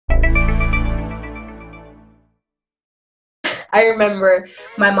I remember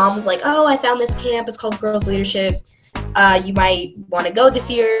my mom was like, oh, I found this camp. It's called Girls Leadership. You might want to go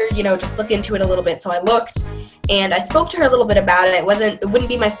this year, just look into it a little bit. So I looked and I spoke to her a little bit about it. It wouldn't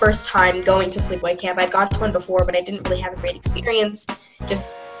be my first time going to sleepaway camp. I'd gone to one before, but I didn't really have a great experience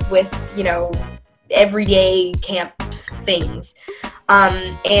just with, everyday camp things.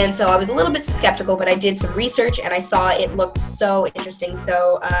 And so I was a little bit skeptical, but I did some research and I saw it looked so interesting.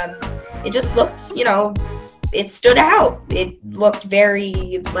 So it just looked, it stood out. It looked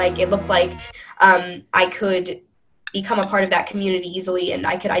like I could become a part of that community easily, and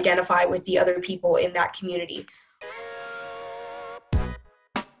I could identify with the other people in that community.